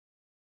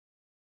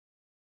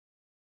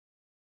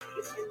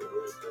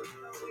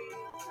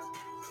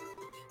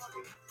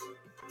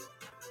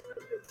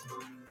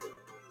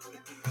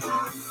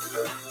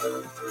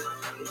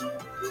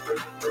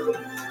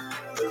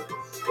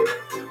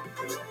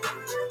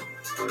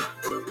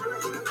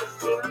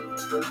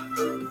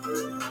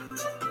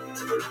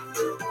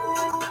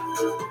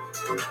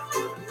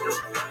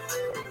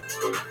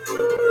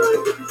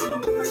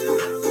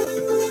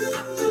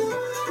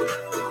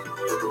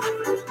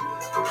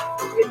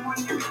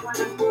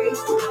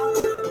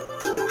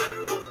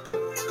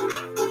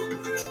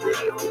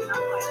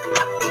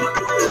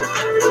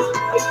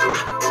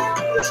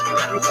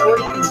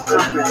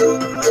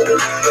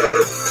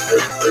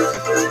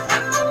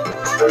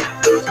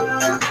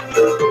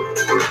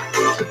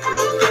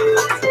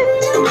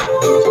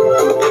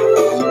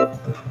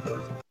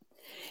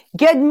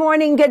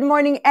Good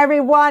morning,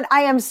 everyone.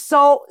 I am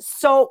so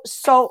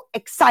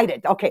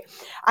excited. Okay.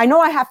 I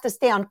know I have to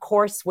stay on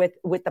course with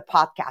the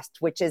podcast,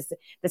 which is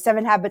the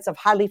 7 Habits of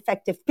Highly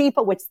Effective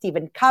People with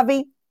Stephen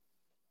Covey.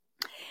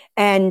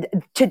 And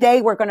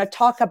today we're going to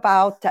talk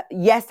about,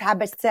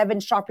 habit 7,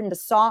 sharpen the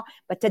saw.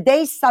 But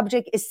today's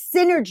subject is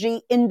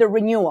synergy in the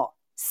renewal.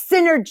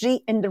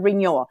 Synergy in the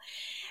renewal.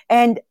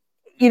 And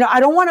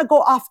I don't want to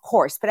go off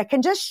course, but I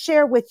can just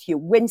share with you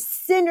when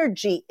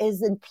synergy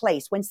is in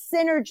place, when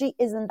synergy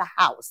is in the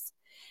house,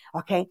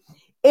 okay,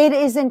 it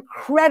is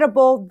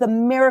incredible the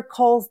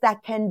miracles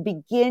that can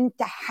begin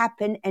to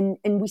happen. And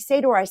we say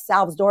to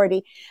ourselves,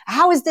 Dorothy,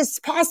 how is this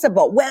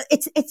possible? Well,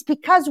 it's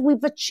because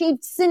we've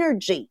achieved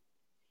synergy.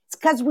 It's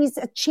because we've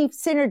achieved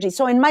synergy.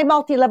 So in my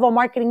multi-level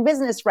marketing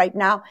business right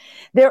now,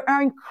 there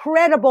are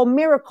incredible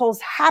miracles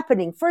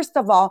happening. First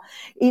of all,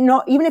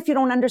 even if you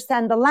don't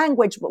understand the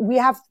language, we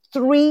have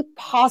 3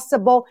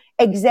 possible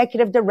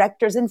executive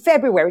directors in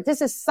February.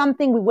 This is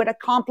something we would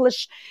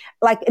accomplish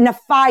like in a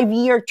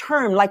 5-year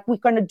term, like we're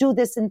going to do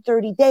this in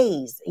 30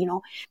 days.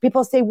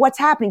 People say, what's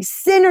happening?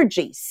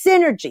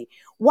 Synergy.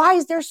 Why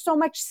is there so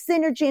much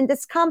synergy in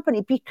this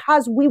company?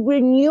 Because we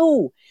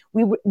renew.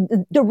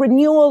 The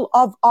renewal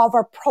of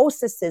our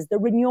processes, the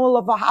renewal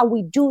of how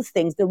we do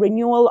things, the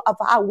renewal of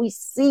how we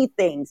see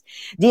things,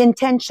 the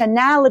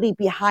intentionality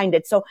behind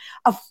it. So,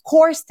 of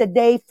course,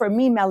 today for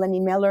me, Melanie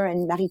Miller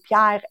and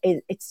Marie-Pierre,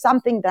 it's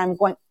something that I'm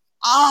going,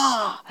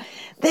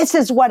 this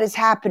is what is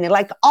happening.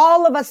 Like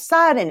all of a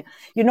sudden,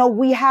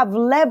 we have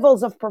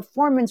levels of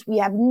performance we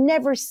have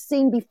never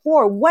seen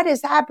before. What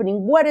is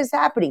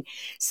happening?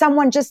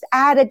 Someone just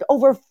added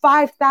over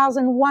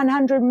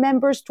 5,100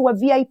 members to a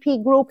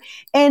VIP group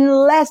in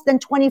less than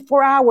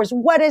 24 hours.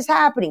 What is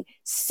happening?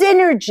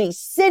 Synergy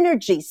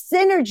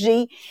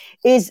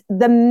is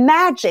the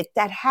magic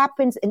that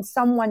happens in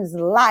someone's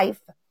life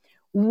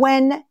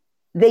when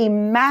they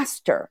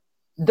master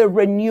the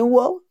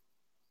renewal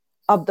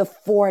of the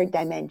 4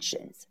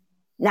 dimensions.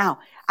 Now,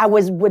 I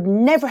would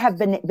never have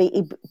been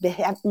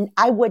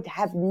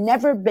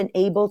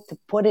able to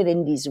put it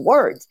in these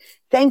words.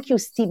 Thank you,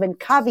 Stephen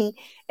Covey,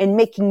 in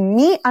making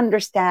me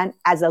understand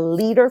as a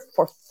leader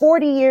for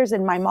 40 years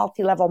in my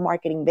multi-level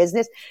marketing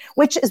business,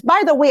 which is,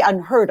 by the way,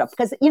 unheard of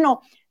because,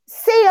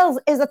 sales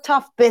is a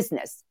tough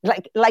business.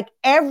 Like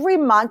every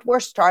month we're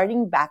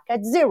starting back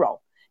at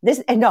 0.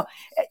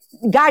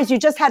 Guys, you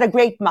just had a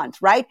great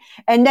month, right?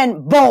 And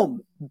then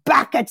boom,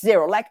 back at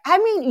 0.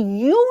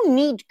 You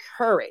need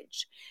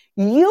courage.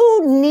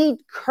 You need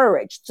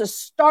courage to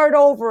start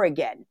over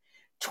again.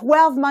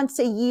 12 months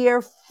a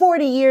year,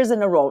 40 years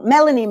in a row.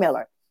 Melanie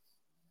Miller.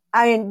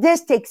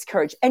 This takes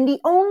courage. And the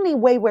only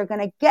way we're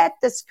going to get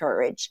this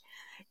courage,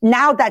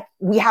 now that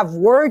we have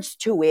words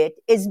to it,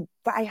 is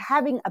by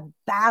having a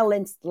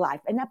balanced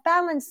life. And a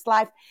balanced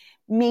life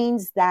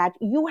means that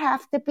you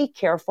have to be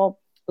careful.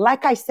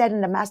 Like I said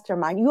in the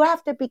mastermind, you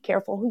have to be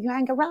careful who you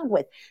hang around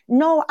with.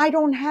 No, I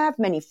don't have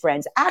many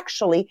friends.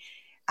 Actually,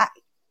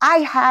 I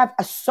have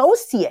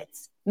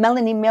associates.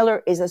 Melanie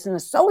Miller is an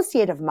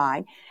associate of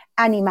mine.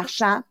 Annie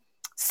Marchand,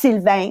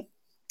 Sylvain,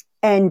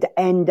 and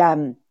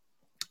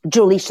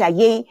Julie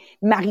Chaillet.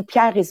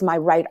 Marie-Pierre is my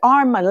right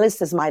arm.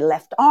 Melissa is my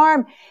left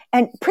arm.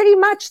 And pretty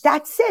much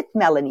that's it,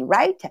 Melanie,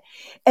 right?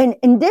 And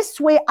in this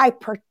way, I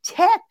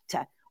protect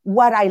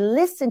what I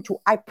listen to.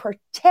 I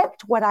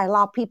protect what I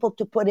allow people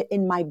to put it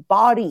in my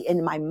body,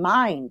 in my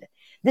mind.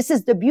 This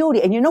is the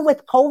beauty. And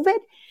with COVID,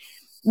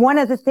 one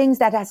of the things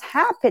that has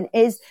happened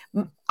is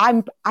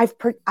I've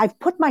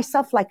put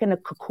myself like in a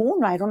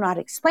cocoon. I don't know how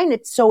to explain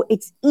it. So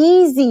it's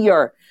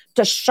easier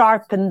to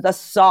sharpen the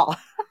saw.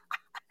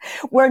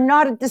 We're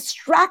not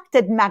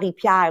distracted,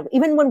 Marie-Pierre.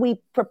 Even when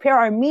we prepare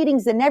our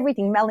meetings and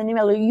everything, Melanie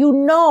Miller,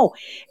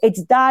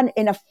 it's done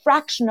in a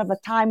fraction of a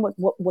time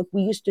what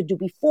we used to do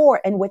before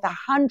and with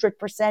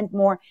 100%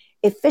 more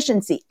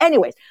efficiency.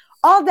 Anyways,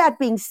 all that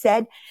being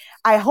said,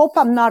 I hope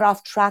I'm not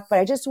off track, but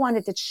I just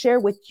wanted to share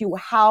with you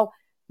how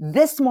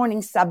this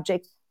morning's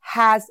subject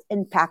has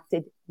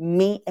impacted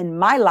me in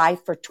my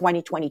life for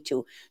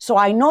 2022. So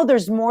I know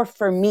there's more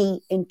for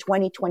me in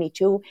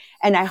 2022,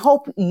 and I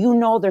hope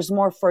there's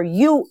more for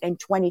you in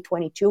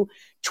 2022.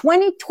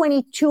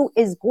 2022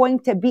 is going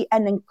to be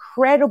an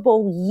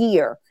incredible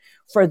year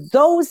for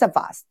those of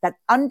us that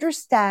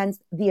understands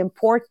the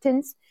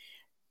importance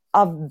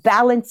of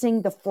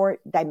balancing the fourth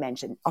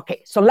dimension.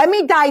 Okay, so let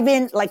me dive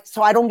in,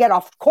 so I don't get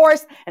off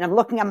course, and I'm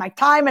looking at my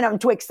time and I'm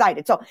too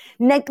excited. So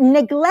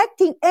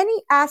neglecting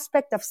any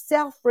aspect of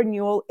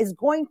self-renewal is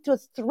going to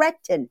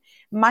threaten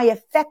my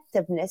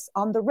effectiveness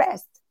on the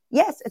rest.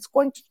 Yes, it's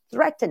going to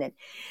threaten it.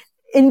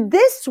 In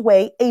this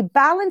way, a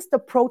balanced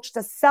approach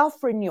to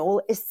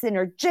self-renewal is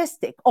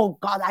synergistic. Oh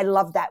God, I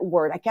love that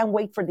word. I can't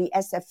wait for the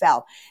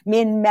SFL.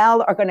 Me and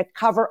Mel are going to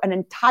cover an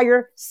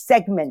entire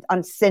segment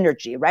on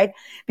synergy, right?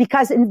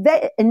 Because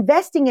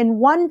investing in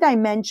one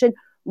dimension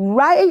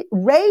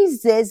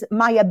raises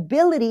my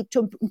ability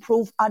to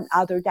improve on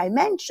other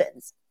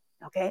dimensions.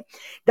 Okay.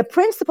 The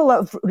principle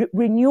of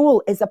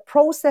renewal is a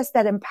process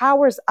that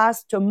empowers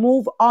us to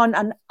move on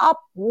an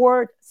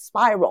upward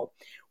spiral.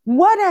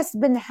 What has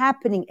been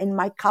happening in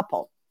my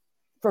couple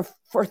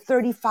for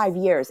 35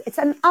 years? It's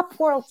an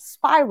upward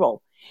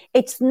spiral.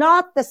 It's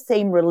not the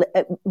same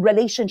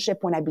relationship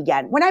when I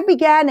began. When I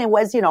began, it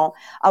was,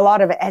 a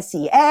lot of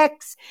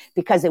sex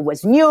because it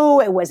was new,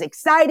 it was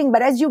exciting.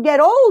 But as you get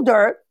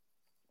older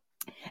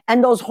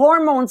and those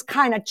hormones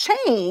kind of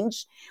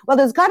change, well,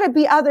 there's got to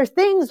be other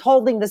things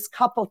holding this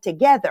couple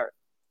together.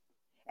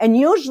 And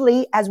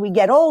usually as we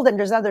get old and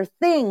there's other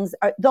things,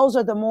 those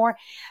are the more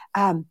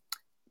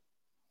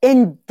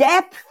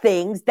in-depth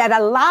things that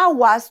allow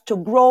us to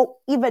grow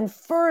even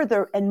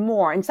further and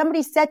more. And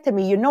somebody said to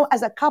me,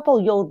 as a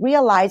couple, you'll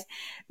realize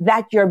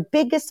that your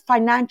biggest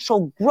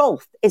financial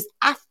growth is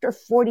after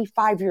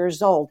 45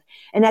 years old.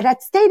 And that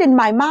had stayed in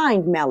my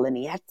mind,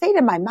 Melanie. It had stayed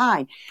in my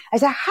mind. I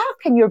said, how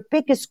can your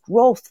biggest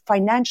growth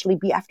financially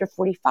be after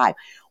 45?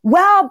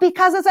 Well,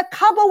 because as a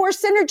couple, we're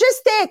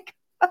synergistic.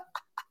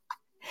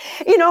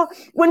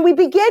 When we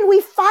begin, we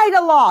fight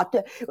a lot.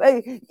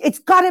 It's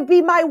got to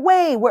be my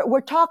way.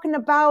 We're talking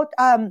about,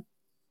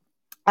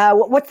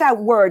 what's that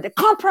word?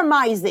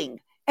 Compromising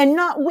and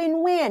not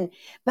win-win.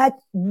 But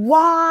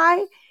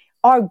why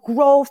our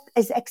growth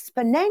is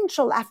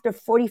exponential after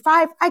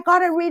 45? I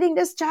got it reading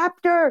this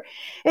chapter.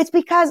 It's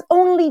because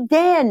only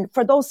then,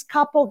 for those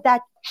couple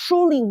that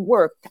truly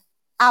worked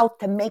out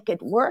to make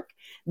it work,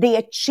 they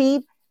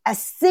achieve a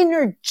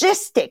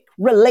synergistic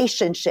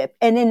relationship.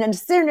 And in a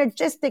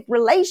synergistic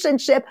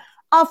relationship,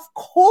 of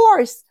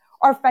course,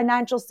 our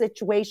financial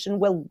situation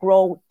will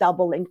grow,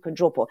 double, and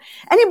quadruple.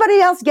 Anybody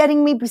else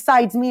getting me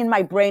besides me and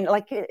my brain?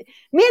 Me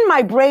and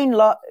my brain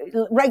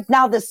right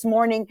now this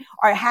morning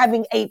are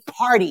having a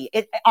party,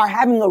 are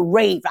having a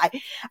rave.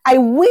 I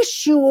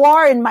wish you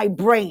are in my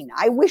brain.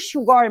 I wish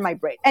you are in my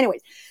brain.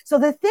 Anyways, so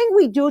the thing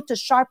we do to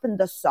sharpen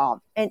the saw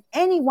in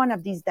any one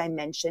of these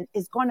dimensions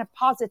is going to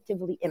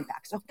positively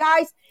impact. So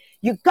guys,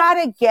 you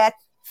got to get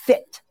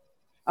fit.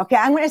 Okay,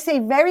 I'm going to say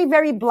very,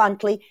 very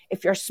bluntly,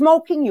 if you're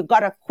smoking, you got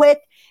to quit.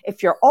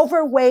 If you're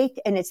overweight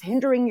and it's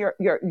hindering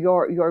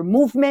your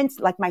movements,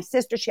 like my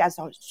sister, she has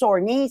sore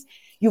knees,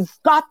 you've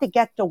got to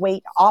get the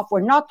weight off.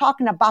 We're not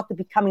talking about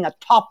becoming a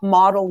top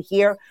model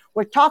here.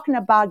 We're talking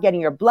about getting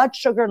your blood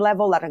sugar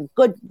level at a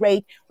good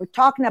rate. We're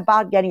talking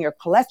about getting your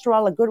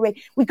cholesterol at a good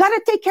rate. We got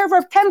to take care of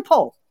our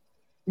temple.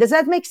 Does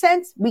that make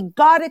sense? We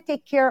got to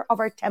take care of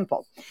our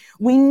temple.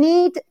 We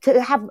need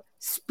to have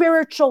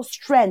spiritual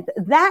strength.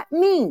 That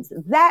means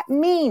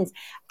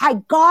I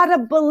gotta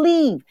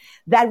believe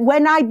that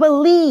when I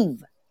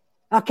believe,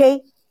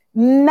 okay,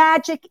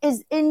 magic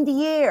is in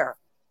the air.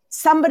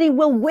 Somebody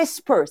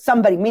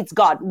meets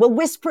God, will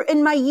whisper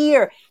in my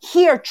ear,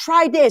 here,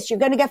 try this. You're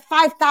going to get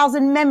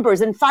 5,000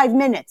 members in 5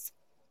 minutes.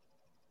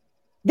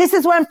 This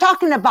is what I'm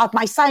talking about.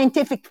 My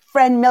scientific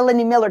friend,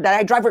 Melanie Miller, that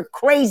I drive her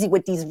crazy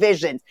with these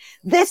visions.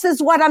 This is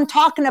what I'm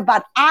talking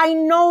about. I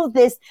know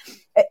this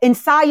in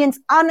science,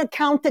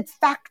 unaccounted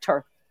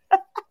factor.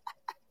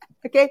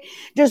 Okay.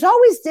 There's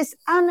always this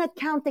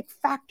unaccounted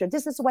factor.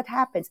 This is what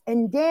happens.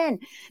 And then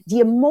the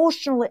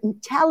emotional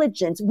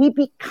intelligence, we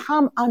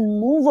become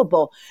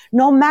unmovable.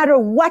 No matter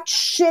what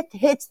shit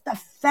hits the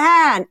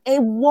fan,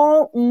 it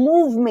won't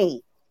move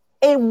me.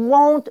 It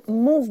won't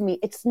move me.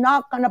 It's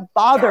not going to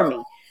bother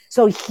me.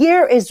 So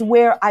here is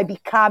where I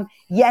become,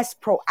 yes,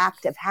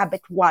 proactive,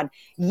 habit 1.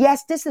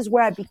 Yes, this is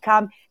where I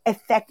become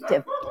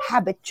effective,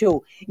 habit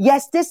 2.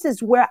 Yes, this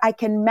is where I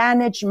can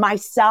manage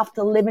myself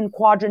to live in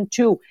quadrant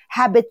 2,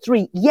 habit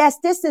 3. Yes,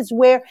 this is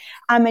where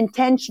I'm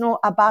intentional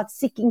about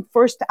seeking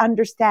first to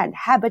understand,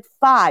 habit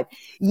 5.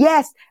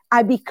 Yes,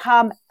 I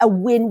become a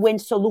win-win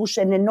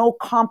solution and no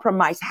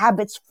compromise,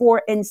 habits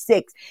 4 and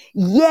 6.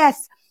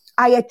 Yes,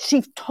 I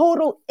achieve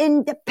total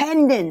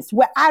independence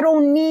where I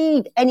don't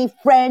need any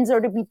friends or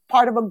to be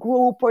part of a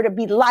group or to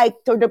be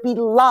liked or to be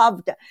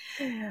loved.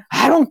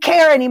 I don't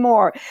care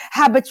anymore.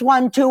 Habits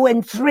 1, 2,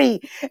 and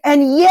 3.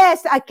 And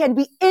yes, I can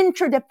be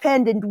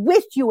interdependent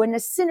with you in a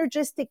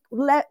synergistic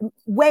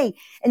way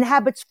in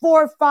habits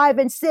 4, 5,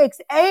 and 6.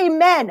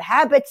 Amen.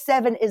 Habit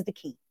 7 is the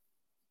key.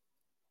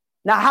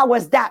 Now, how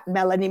was that,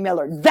 Melanie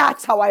Miller?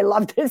 That's how I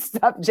love this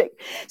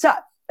subject. So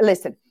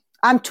listen.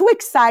 I'm too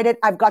excited.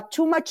 I've got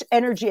too much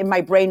energy in my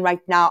brain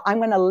right now. I'm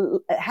going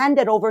to hand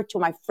it over to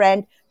my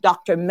friend,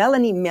 Dr.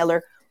 Melanie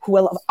Miller, who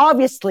will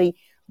obviously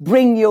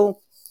bring you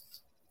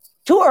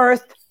to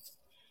earth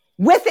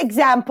with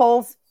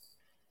examples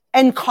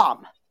and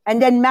calm.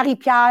 And then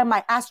Marie-Pierre,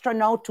 my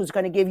astronaut, who's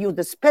going to give you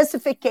the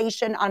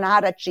specification on how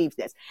to achieve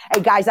this.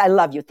 Hey, guys, I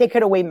love you. Take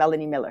it away,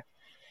 Melanie Miller.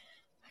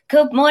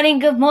 Good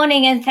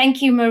morning, and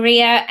thank you,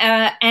 Maria.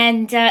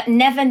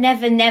 Never,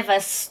 never, never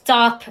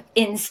stop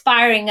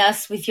inspiring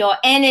us with your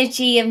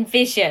energy and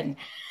vision.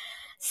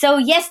 So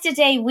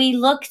yesterday we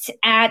looked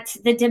at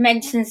the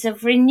dimensions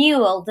of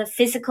renewal, the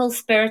physical,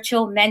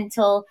 spiritual,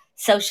 mental,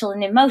 social,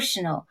 and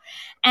emotional.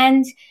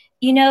 And,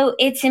 you know,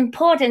 it's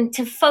important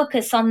to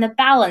focus on the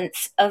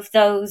balance of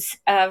those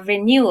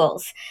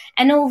renewals.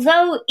 And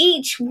although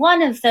each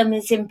one of them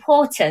is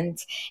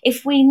important,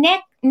 if we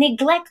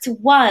neglect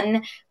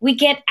one, we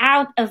get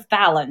out of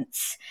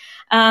balance.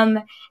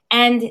 And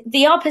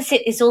the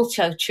opposite is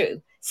also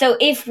true. So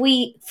if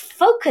we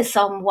focus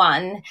on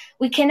one,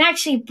 we can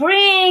actually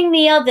bring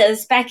the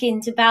others back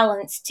into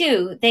balance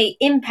too. They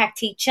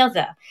impact each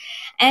other.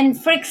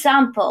 And for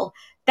example,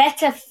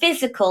 better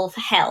physical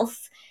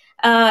health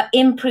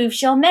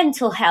improves your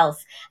mental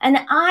health. And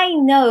I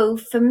know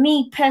for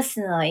me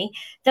personally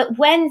that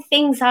when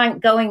things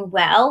aren't going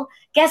well,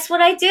 guess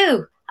what I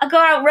do? I go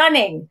out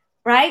running,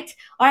 right?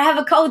 Or I have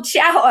a cold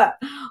shower,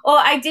 or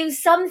I do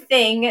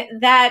something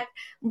that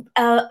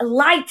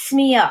lights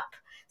me up,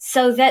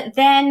 so that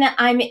then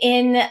I'm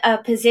in a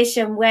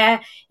position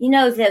where, you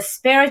know, the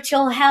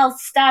spiritual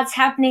health starts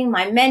happening,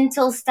 my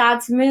mental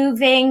starts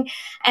moving,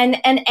 and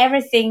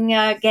everything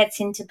gets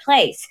into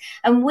place.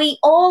 And we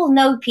all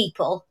know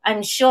people,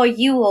 I'm sure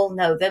you all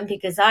know them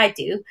because I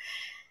do,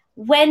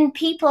 when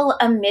people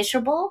are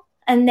miserable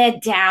and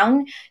they're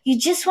down, you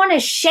just want to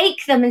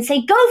shake them and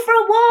say, go for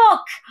a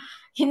walk,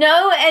 you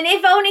know, and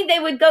if only they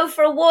would go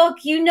for a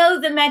walk, you know,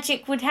 the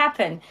magic would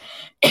happen.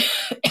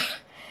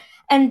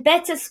 And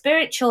better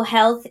spiritual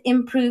health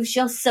improves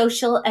your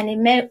social and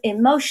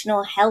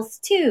emotional health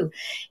too.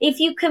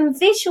 If you can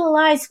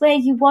visualize where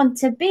you want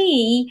to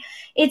be,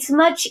 it's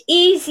much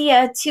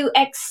easier to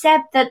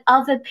accept that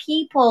other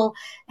people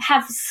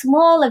have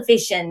smaller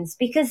visions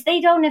because they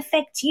don't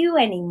affect you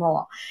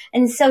anymore.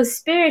 And so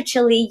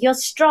spiritually, you're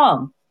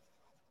strong.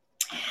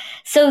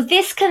 So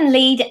this can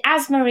lead,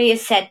 as Maria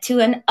said, to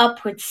an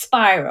upward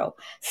spiral.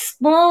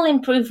 Small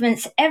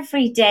improvements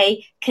every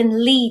day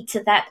can lead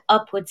to that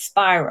upward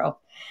spiral.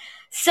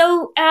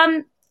 So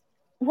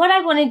what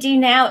I want to do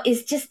now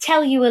is just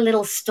tell you a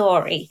little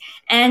story.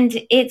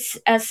 And it's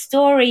a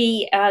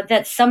story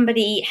that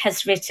somebody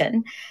has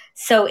written.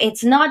 So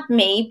it's not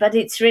me, but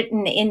it's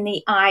written in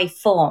the I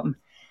form.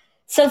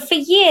 So for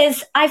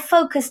years, I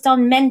focused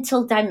on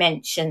mental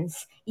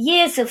dimensions.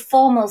 Years of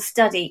formal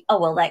study. Oh,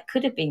 well, that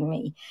could have been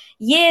me.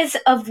 Years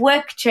of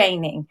work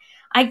training.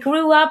 I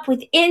grew up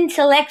with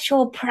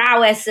intellectual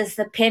prowess as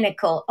the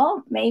pinnacle.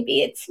 Oh,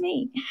 maybe it's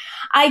me.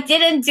 I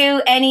didn't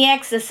do any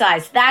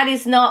exercise. That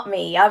is not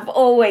me. I've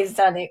always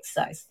done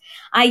exercise.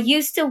 I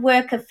used to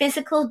work a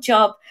physical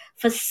job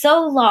for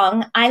so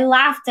long, I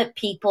laughed at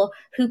people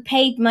who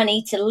paid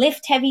money to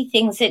lift heavy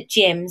things at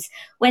gyms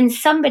when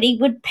somebody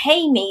would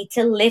pay me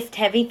to lift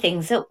heavy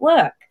things at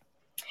work.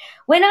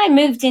 When I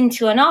moved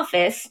into an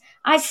office,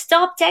 I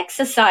stopped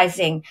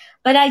exercising,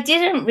 but I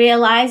didn't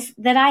realize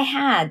that I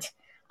had.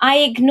 I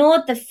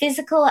ignored the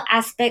physical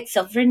aspects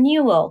of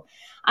renewal.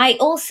 I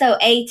also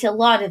ate a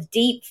lot of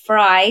deep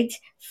fried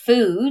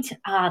food.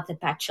 The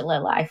bachelor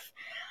life.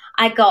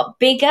 I got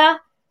bigger,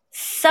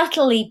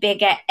 subtly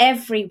bigger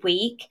every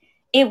week.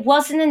 It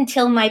wasn't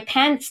until my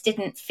pants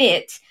didn't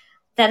fit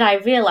that I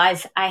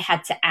realized I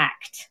had to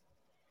act.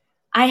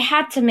 I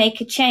had to make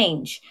a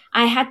change.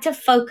 I had to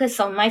focus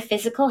on my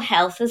physical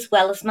health as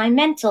well as my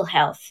mental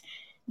health.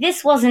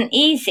 This wasn't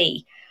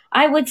easy.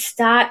 I would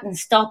start and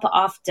stop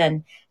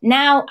often.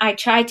 Now I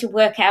try to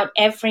work out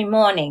every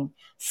morning.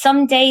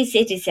 Some days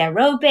it is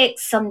aerobics,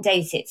 some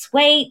days it's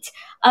weight,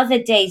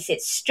 other days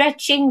it's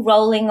stretching,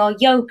 rolling, or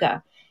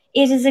yoga.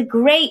 It is a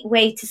great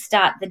way to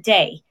start the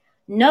day.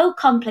 No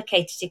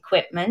complicated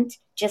equipment,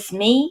 just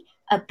me,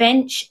 a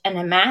bench and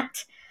a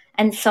mat,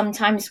 and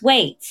sometimes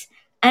weights.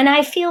 And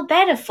I feel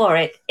better for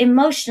it,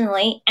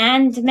 emotionally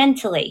and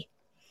mentally.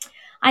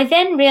 I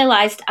then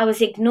realized I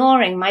was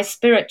ignoring my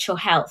spiritual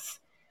health.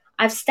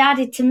 I've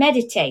started to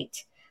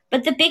meditate,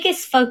 but the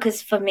biggest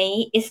focus for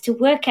me is to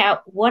work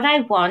out what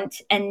I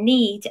want and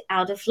need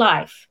out of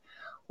life,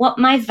 what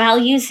my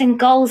values and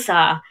goals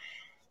are.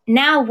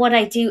 Now what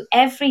I do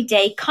every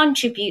day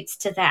contributes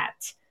to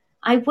that.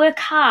 I work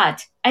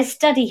hard, I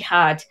study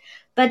hard,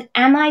 but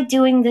am I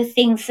doing the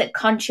things that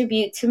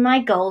contribute to my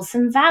goals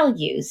and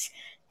values?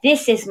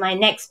 This is my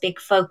next big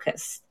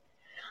focus.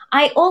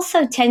 I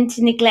also tend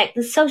to neglect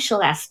the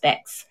social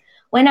aspects.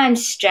 When I'm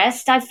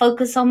stressed, I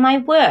focus on my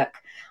work.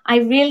 I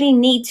really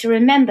need to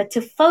remember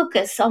to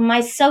focus on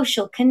my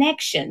social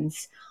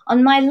connections,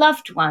 on my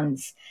loved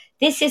ones.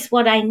 This is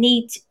what I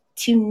need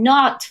to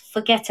not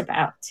forget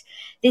about.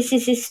 This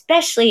is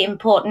especially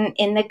important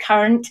in the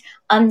current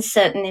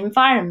uncertain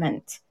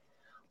environment.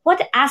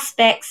 What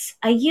aspects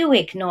are you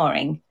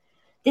ignoring?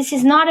 This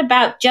is not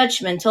about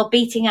judgment or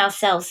beating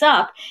ourselves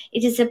up.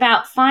 It is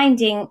about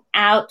finding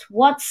out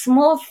what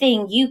small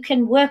thing you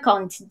can work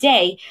on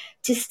today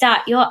to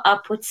start your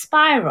upward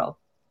spiral.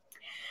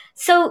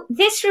 So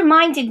this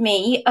reminded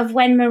me of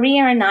when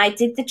Maria and I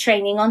did the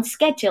training on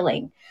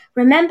scheduling.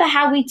 Remember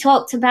how we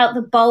talked about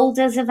the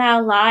boulders of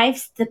our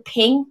lives, the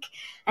pink,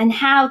 and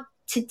how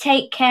to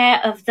take care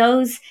of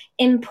those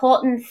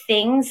important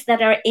things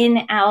that are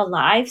in our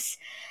lives,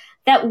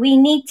 that we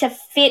need to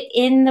fit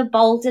in the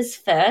boulders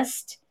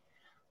first.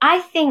 I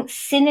think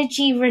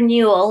synergy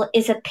renewal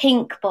is a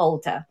pink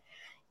boulder.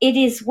 It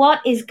is what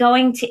is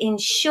going to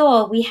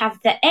ensure we have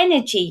the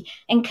energy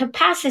and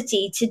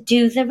capacity to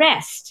do the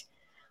rest.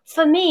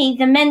 For me,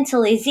 the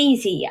mental is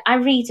easy. I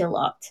read a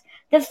lot.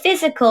 The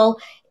physical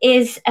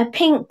is a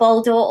pink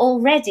boulder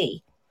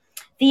already.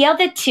 The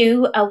other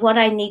two are what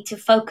I need to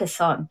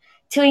focus on,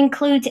 to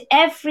include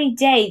every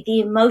day the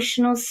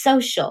emotional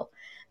social.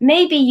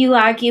 Maybe you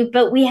argue,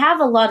 but we have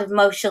a lot of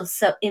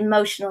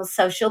emotional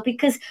social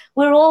because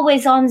we're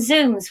always on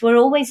Zooms, we're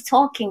always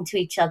talking to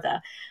each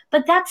other.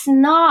 But that's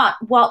not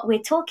what we're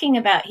talking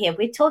about here.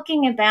 We're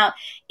talking about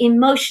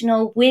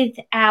emotional with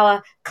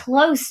our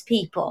close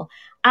people.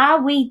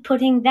 Are we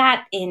putting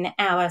that in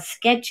our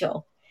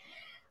schedule?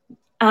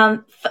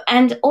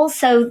 And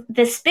also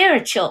the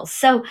spiritual.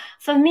 So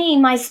for me,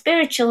 my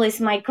spiritual is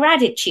my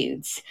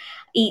gratitudes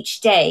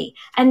each day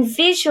and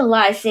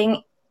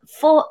visualizing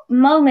for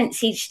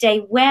moments each day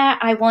where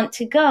I want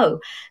to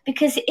go.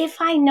 Because if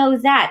I know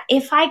that,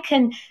 if I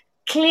can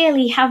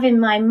clearly have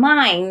in my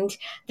mind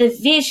the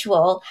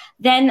visual,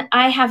 then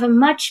I have a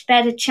much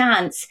better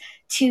chance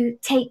to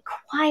take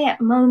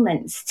quiet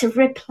moments to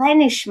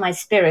replenish my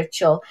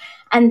spiritual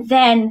and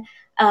then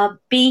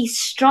be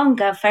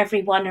stronger for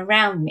everyone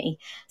around me.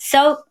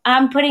 So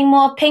I'm putting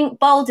more pink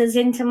boulders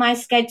into my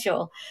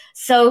schedule.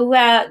 So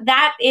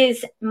that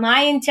is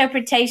my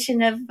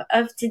interpretation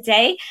of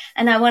today.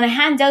 And I want to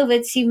hand over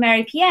to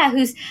Marie-Pierre,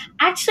 who's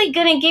actually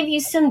going to give you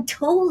some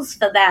tools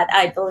for that,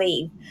 I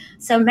believe.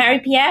 So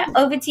Marie-Pierre,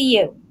 over to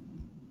you.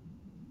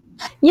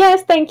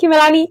 Yes, thank you,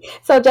 Melanie.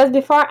 So just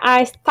before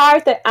I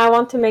start, I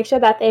want to make sure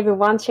that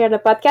everyone shared the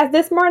podcast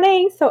this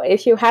morning. So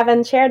if you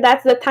haven't shared,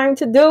 that's the time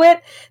to do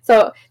it.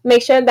 So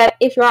make sure that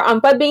if you are on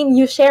Podbean,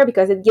 you share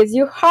because it gives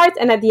you hearts.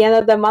 And at the end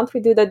of the month,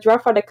 we do the draw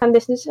for the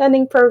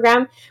conditioning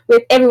program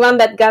with everyone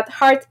that got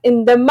hearts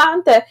in the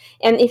month.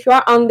 And if you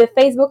are on the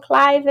Facebook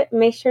Live,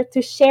 make sure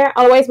to share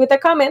always with a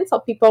comment so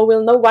people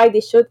will know why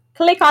they should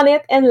click on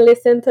it and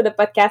listen to the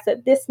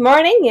podcast this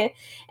morning.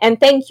 And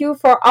thank you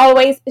for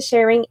always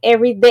sharing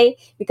every day,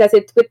 because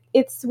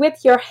it's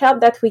with your help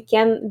that we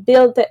can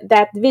build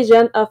that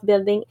vision of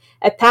building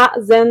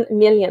 1,000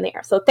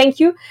 millionaires. So thank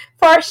you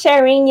for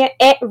sharing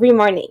every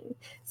morning.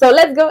 So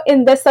let's go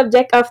in the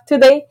subject of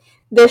today,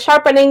 the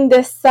sharpening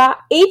the saw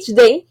each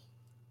day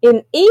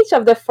in each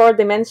of the 4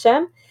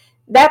 dimensions.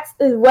 That's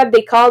what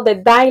they call the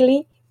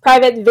daily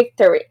private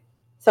victory.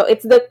 So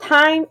it's the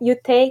time you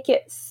take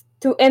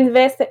to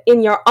invest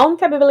in your own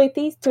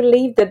capabilities to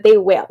live the day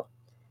well.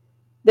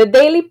 The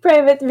daily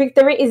private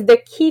victory is the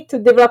key to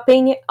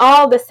developing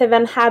all the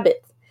 7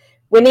 habits.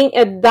 Winning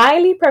a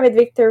daily private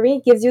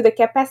victory gives you the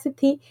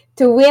capacity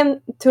to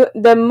win to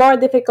the more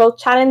difficult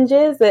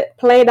challenges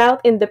played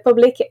out in the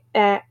public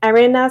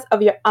arenas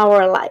of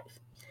our life.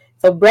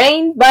 So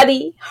brain,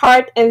 body,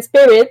 heart, and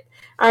spirit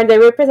are the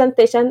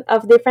representation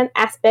of different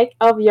aspects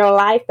of your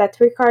life that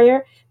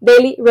require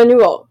daily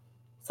renewal.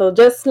 So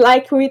just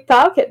like we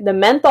talk, the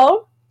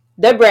mental,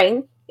 the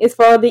brain, is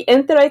for the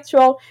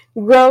intellectual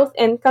growth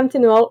and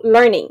continual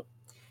learning.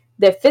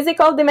 The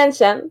physical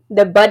dimension,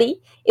 the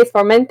body, is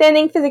for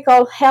maintaining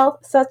physical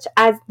health such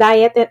as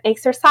diet and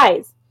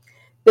exercise.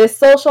 The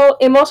social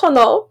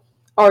emotional,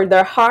 or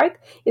the heart,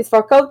 is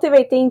for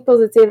cultivating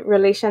positive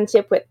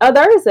relationship with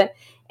others.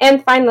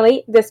 And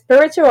finally, the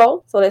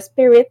spiritual, so the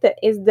spirit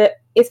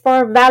is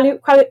for value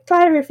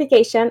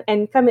clarification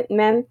and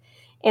commitment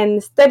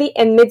and study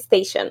and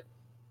meditation.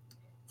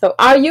 So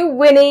are you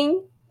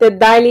winning the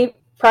daily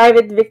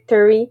private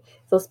victory?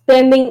 So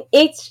spending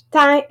each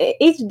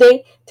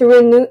day to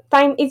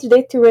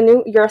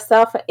renew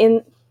yourself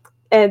in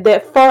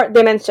the 4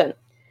 dimension.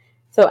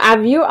 So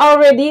have you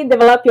already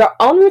developed your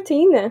own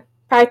routine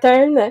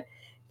pattern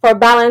for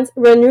balance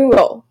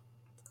renewal?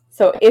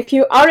 So if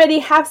you already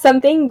have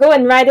something, go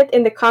and write it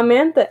in the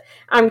comment.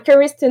 I'm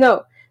curious to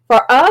know.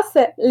 For us,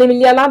 Les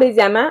Millionnaires des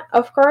Diamants,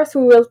 of course,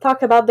 we will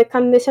talk about the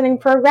conditioning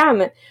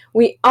program.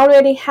 We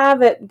already have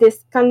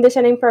this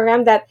conditioning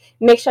program that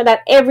makes sure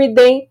that every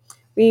day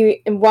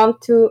we want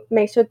to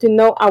make sure to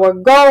know our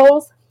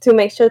goals, to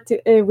make sure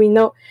we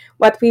know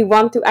what we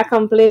want to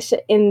accomplish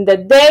in the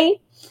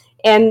day,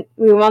 and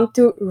we want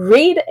to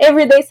read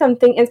every day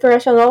something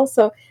inspirational.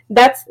 So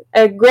that's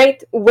a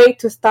great way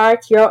to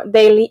start your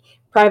daily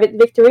private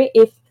victory.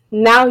 If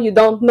now you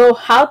don't know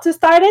how to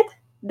start it,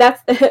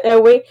 that's a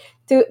way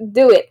to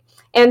do it.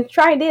 And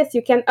try this.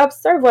 You can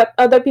observe what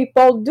other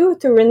people do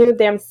to renew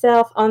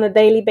themselves on a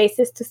daily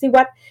basis to see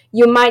what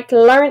you might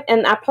learn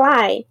and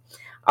apply,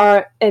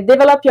 or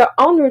develop your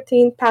own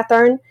routine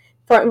pattern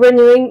for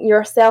renewing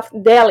yourself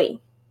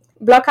daily.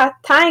 block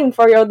out time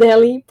for your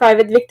daily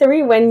private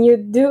victory when you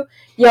do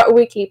your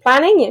weekly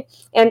planning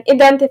and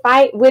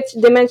identify which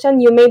dimension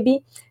you may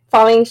be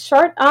falling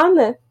short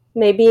on.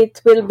 Maybe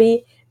it will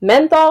be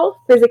mental,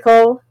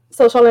 physical,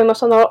 social,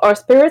 emotional, or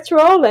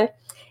spiritual,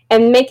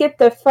 and make it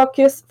the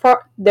focus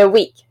for the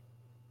week.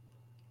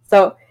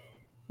 So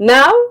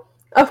now,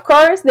 of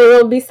course, there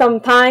will be some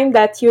time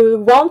that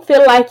you won't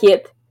feel like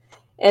it.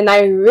 And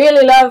I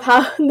really love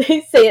how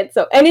they say it.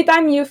 So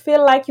anytime you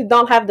feel like you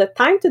don't have the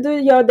time to do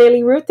your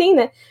daily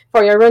routine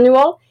for your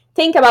renewal,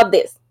 think about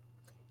this.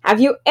 Have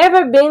you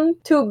ever been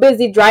too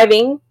busy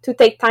driving to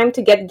take time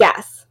to get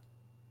gas?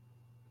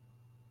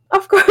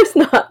 Of course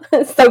not.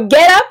 So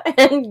get up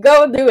and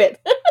go do it.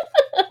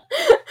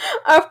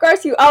 Of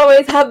course, you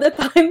always have the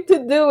time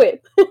to do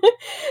it.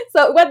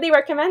 So what they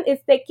recommend is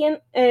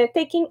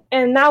taking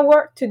an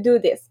hour to do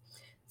this.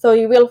 So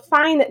you will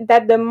find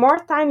that the more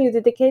time you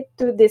dedicate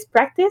to this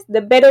practice, the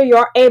better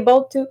you're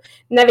able to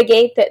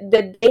navigate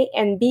the day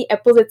and be a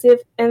positive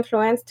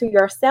influence to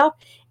yourself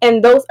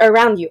and those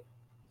around you.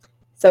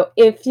 So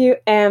if you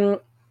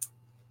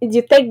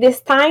take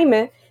this time,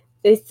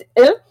 I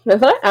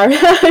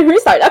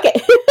restart.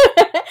 Okay.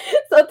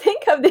 So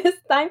think of this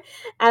time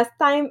as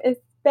time is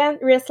spent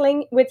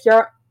wrestling with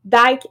your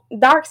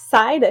dark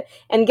side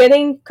and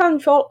getting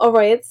control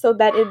over it so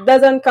that it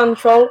doesn't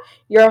control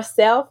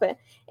yourself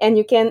and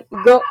you can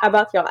go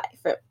about your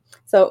life.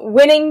 So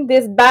winning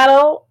this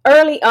battle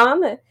early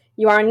on,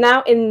 you are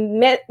now in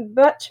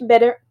much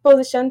better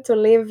position to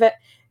live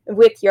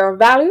with your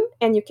value,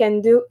 and you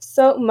can do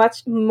so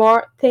much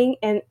more thing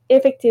and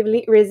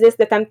effectively resist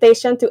the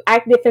temptation to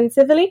act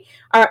defensively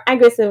or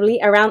aggressively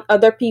around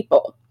other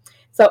people.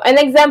 So an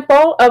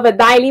example of a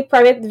daily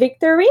private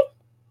victory,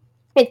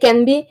 it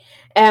can be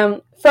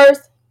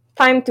first,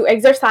 time to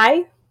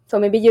exercise. So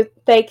maybe you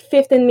take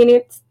 15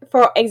 minutes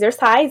for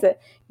exercise.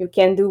 You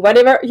can do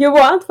whatever you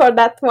want for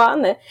that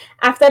one.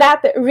 After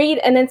that, read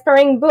an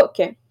inspiring book.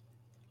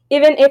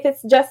 Even if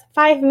it's just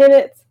 5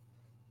 minutes,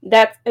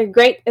 that's a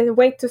great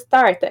way to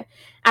start.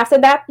 After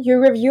that,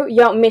 you review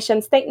your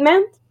mission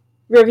statement,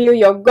 review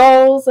your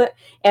goals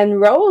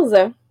and roles,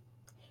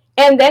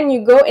 and then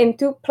you go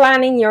into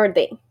planning your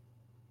day.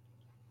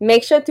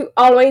 Make sure to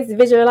always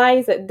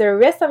visualize the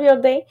rest of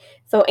your day,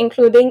 so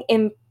including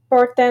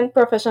important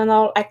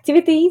professional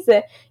activities,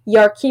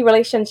 your key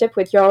relationship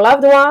with your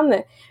loved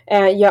one,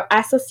 your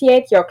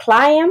associate, your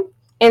client,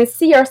 and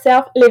see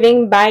yourself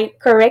living by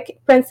correct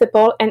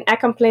principle and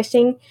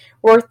accomplishing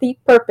worthy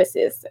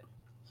purposes.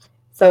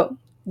 So,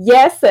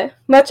 yes,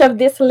 much of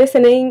this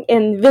listening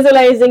and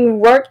visualizing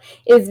work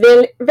is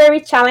very, very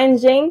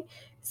challenging.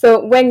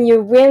 So, when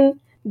you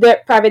win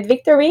the private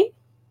victory,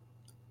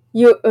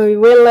 you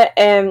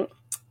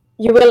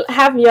will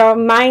have your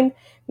mind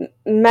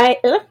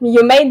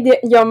you made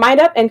your mind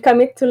up and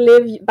commit to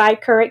live by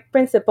correct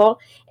principle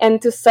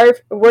and to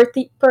serve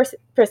worthy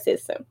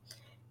purposes.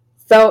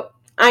 So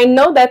I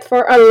know that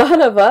for a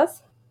lot of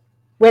us,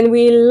 when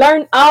we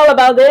learn all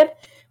about it,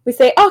 we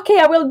say, okay,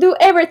 I will do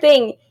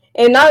everything,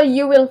 and now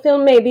you will feel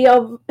maybe a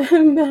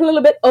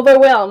little bit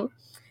overwhelmed.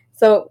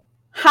 So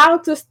how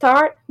to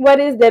start? What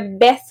is the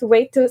best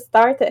way to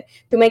start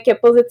to make a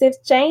positive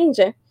change?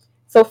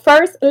 So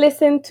first,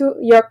 listen to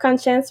your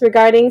conscience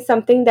regarding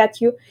something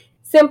that you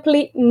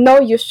simply know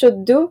you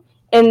should do,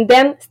 and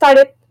then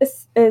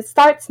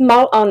start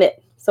small on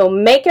it. So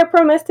make a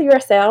promise to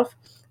yourself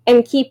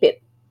and keep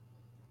it.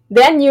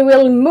 Then you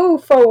will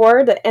move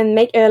forward and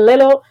make a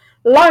little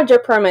larger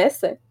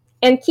promise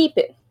and keep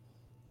it.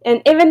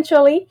 And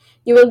eventually,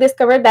 you will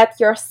discover that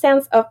your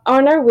sense of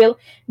honor will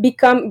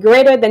become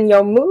greater than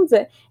your moods,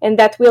 and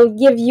that will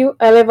give you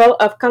a level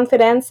of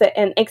confidence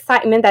and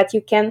excitement that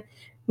you can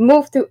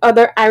move to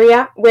other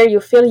area where you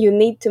feel you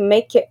need to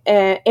make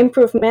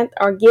improvement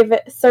or give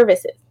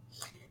services.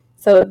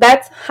 So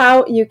that's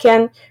how you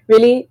can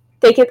really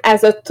take it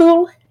as a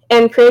tool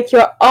and create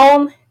your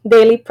own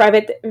daily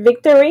private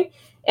victory,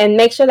 and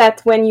make sure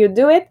that when you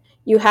do it,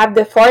 you have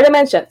the 4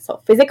 dimensions.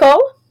 So physical,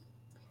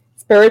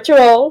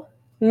 spiritual,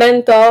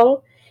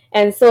 mental,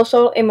 and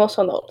social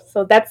emotional.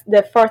 So that's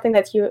the 4 thing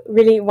that you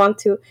really want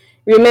to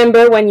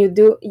remember when you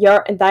do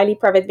your daily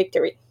private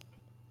victory.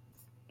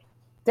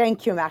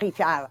 Thank you,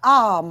 Marie-Pierre.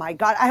 Oh my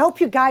God. I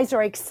hope you guys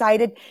are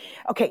excited.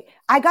 Okay.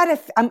 I'm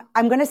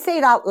going to say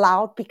it out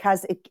loud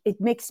because it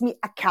makes me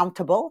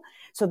accountable.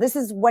 So this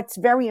is what's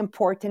very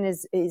important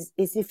is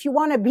if you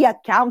want to be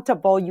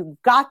accountable,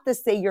 you've got to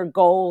say your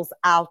goals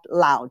out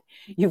loud.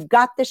 You've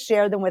got to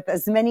share them with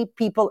as many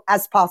people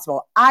as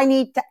possible. I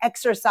need to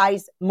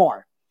exercise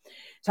more.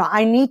 So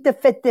I need to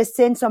fit this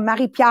in. So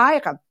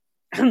Marie-Pierre,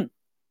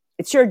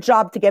 it's your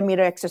job to get me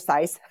to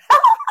exercise.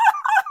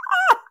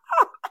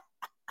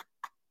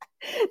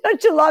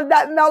 Don't you love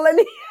that,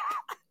 Melanie?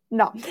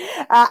 No,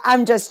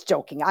 I'm just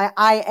joking.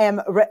 I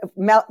am,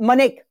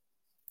 Monique,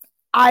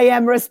 I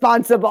am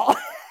responsible.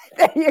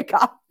 There you go.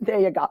 There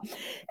you go.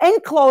 In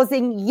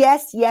closing,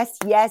 yes,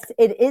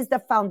 it is the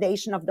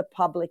foundation of the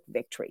public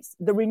victories.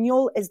 The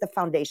renewal is the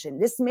foundation.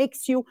 This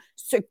makes you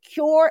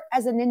secure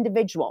as an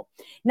individual.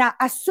 Now,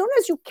 as soon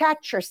as you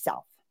catch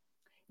yourself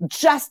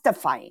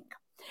justifying.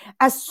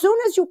 As soon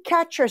as you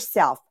catch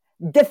yourself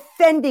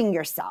defending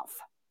yourself,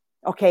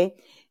 okay,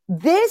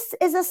 this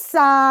is a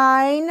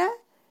sign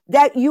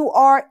that you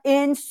are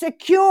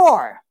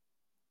insecure.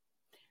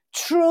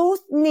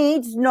 Truth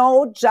needs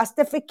no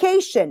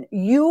justification.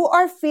 You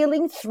are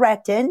feeling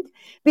threatened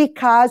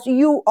because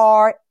you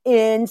are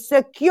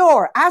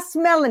insecure. Ask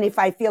Melanie if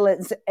I feel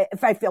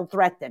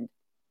threatened.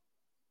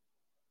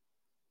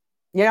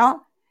 You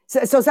know?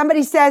 So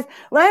somebody says,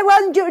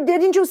 well,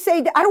 didn't you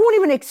say that? I won't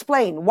even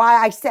explain why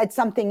I said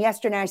something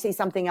yesterday and I say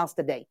something else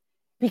today.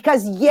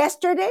 Because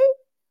yesterday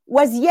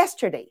was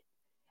yesterday.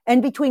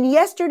 And between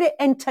yesterday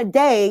and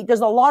today, there's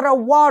a lot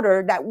of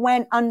water that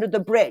went under the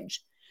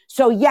bridge.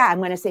 So yeah, I'm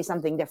going to say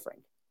something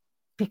different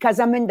because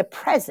I'm in the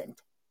present.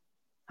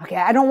 Okay,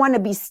 I don't want to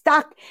be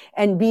stuck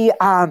and be,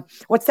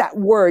 what's that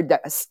word?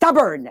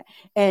 Stubborn.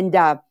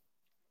 And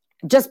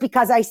just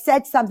because I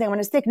said something, I'm going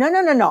to stick.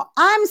 No.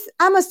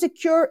 I'm a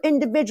secure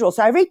individual.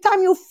 So every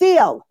time you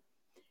feel,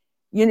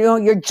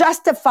 you're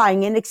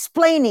justifying and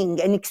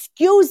explaining and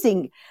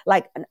excusing,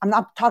 like, I'm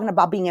not talking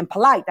about being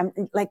impolite. I'm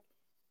like,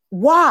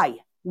 why?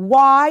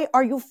 Why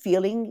are you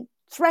feeling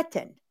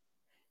threatened?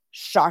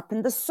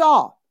 Sharpen the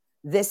saw.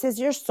 This is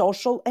your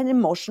social and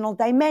emotional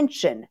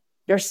dimension.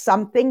 There's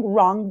something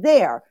wrong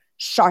there.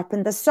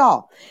 Sharpen the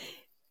saw.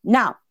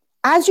 Now,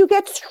 as you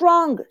get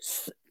strong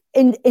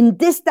in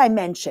this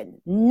dimension,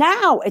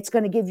 now it's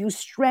going to give you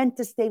strength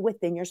to stay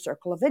within your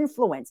circle of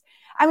influence.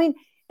 I mean,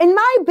 in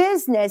my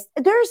business,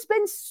 there's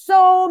been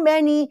so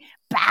many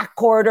back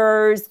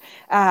orders,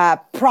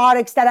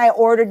 products that I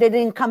ordered that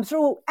didn't come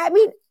through. I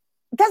mean,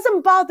 it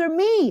doesn't bother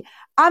me.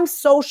 I'm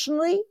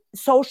socially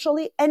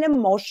and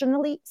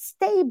emotionally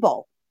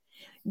stable.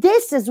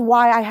 This is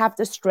why I have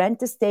the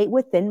strength to stay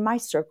within my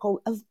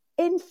circle of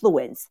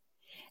influence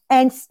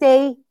and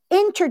stay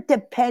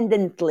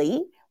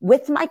interdependently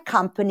with my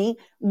company,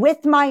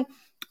 with my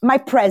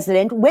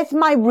president, with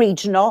my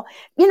regional.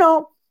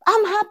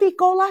 I'm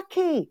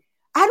happy-go-lucky.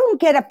 I don't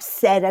get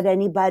upset at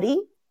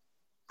anybody.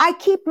 I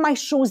keep my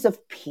shoes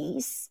of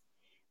peace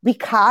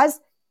because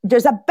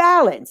there's a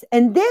balance.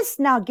 And this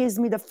now gives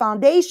me the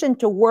foundation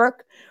to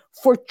work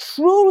for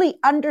truly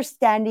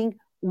understanding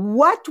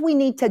what we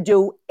need to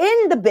do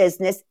in the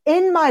business,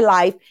 in my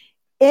life,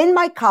 in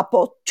my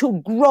couple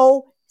to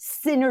grow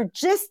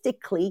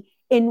synergistically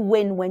in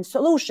win-win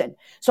solution.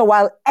 So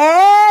while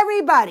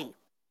everybody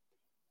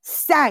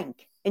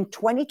sank in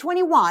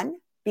 2021,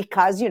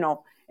 because,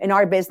 in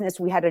our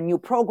business, we had a new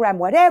program,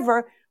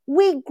 whatever,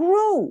 we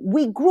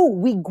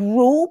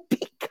grew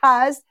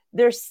because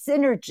there's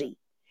synergy.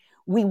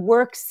 We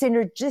work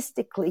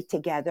synergistically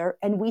together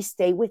and we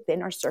stay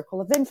within our circle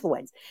of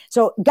influence.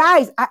 So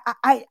guys,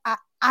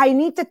 I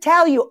need to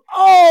tell you,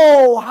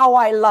 how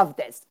I love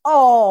this.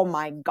 Oh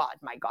my God,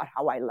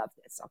 how I love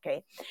this.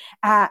 Okay.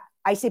 I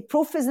say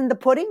proof is in the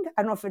pudding.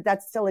 I don't know if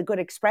that's still a good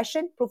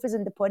expression. Proof is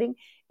in the pudding,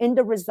 in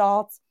the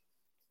results,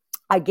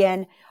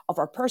 again, of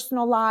our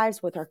personal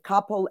lives, with our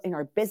couple, in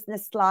our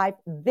business life.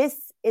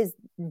 This is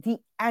the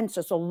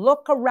answer. So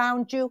look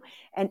around you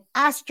and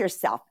ask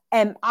yourself,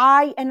 am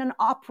I in an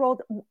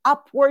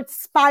upward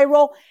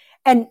spiral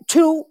and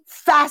too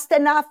fast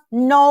enough?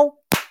 No.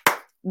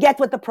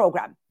 Get with the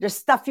program. There's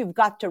stuff you've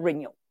got to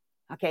renew.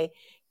 Okay.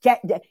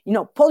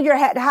 Pull your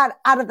head out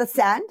of the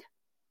sand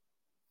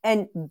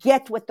and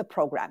get with the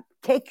program.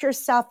 Take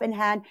yourself in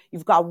hand.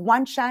 You've got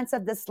one chance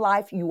at this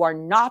life. You are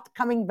not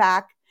coming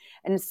back.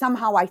 And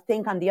somehow I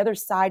think on the other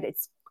side,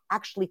 it's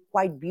actually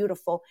quite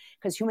beautiful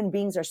because human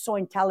beings are so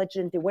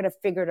intelligent. They would have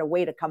figured a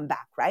way to come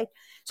back, right?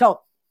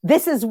 So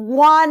this is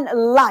one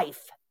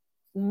life.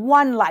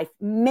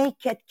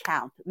 Make it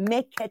count.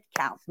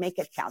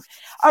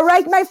 All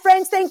right, my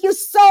friends, thank you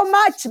so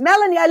much.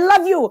 Melanie, I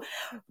love you.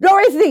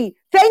 Dorothy,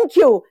 thank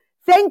you.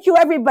 Thank you,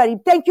 everybody.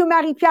 Thank you,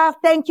 Marie-Pierre.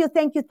 Thank you.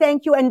 And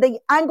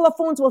the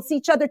Anglophones will see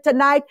each other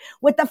tonight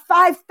with the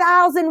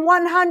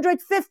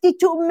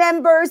 5,152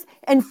 members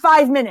in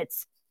 5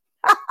 minutes.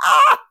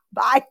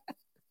 Bye.